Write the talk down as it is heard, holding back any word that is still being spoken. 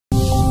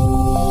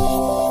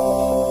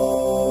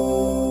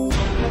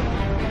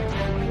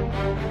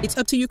It's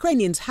up to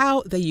Ukrainians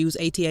how they use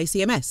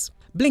ATACMS.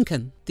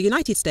 Blinken. The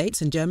United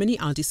States and Germany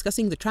are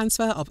discussing the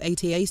transfer of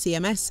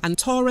ATACMS and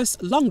Taurus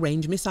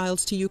long-range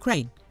missiles to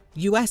Ukraine.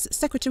 US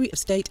Secretary of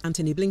State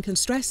Antony Blinken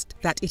stressed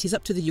that it is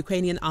up to the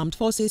Ukrainian armed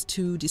forces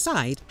to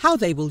decide how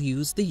they will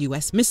use the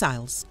US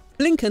missiles.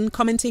 Blinken,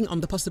 commenting on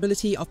the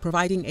possibility of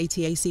providing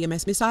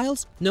ATACMS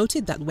missiles,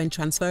 noted that when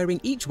transferring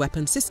each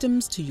weapon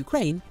systems to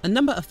Ukraine, a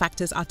number of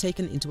factors are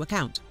taken into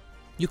account.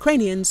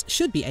 Ukrainians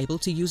should be able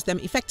to use them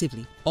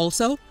effectively.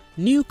 Also,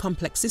 new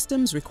complex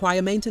systems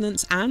require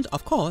maintenance and,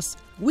 of course,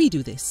 we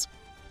do this.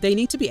 They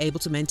need to be able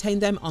to maintain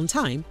them on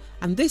time,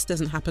 and this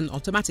doesn't happen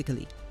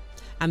automatically.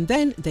 And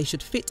then they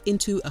should fit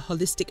into a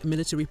holistic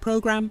military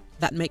program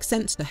that makes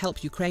sense to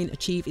help Ukraine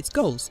achieve its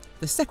goals,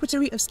 the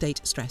Secretary of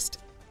State stressed.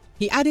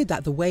 He added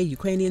that the way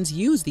Ukrainians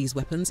use these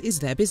weapons is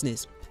their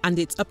business, and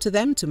it's up to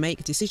them to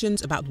make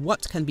decisions about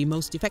what can be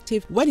most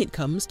effective when it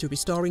comes to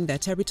restoring their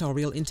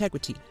territorial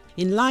integrity.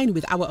 In line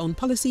with our own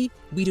policy,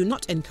 we do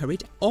not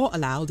encourage or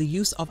allow the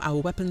use of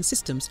our weapon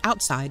systems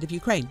outside of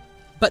Ukraine.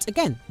 But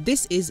again,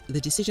 this is the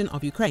decision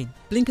of Ukraine,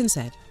 Blinken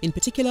said. In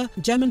particular,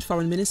 German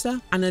Foreign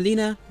Minister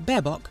Annalena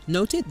Baerbock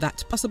noted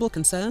that possible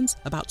concerns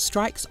about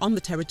strikes on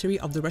the territory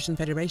of the Russian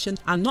Federation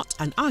are not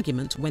an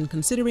argument when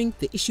considering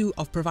the issue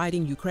of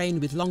providing Ukraine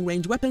with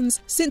long-range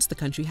weapons, since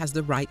the country has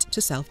the right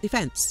to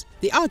self-defense.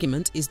 The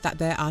argument is that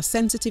there are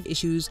sensitive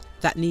issues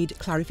that need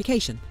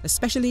clarification,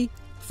 especially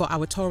for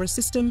our Taurus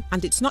system,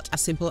 and it's not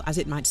as simple as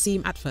it might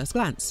seem at first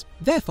glance.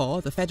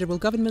 Therefore, the federal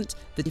government,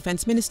 the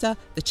defense minister,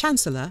 the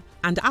chancellor,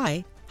 and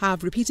I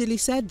have repeatedly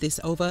said this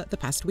over the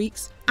past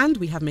weeks, and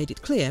we have made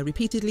it clear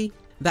repeatedly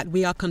that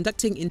we are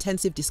conducting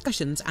intensive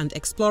discussions and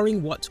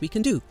exploring what we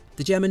can do,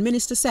 the German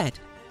minister said.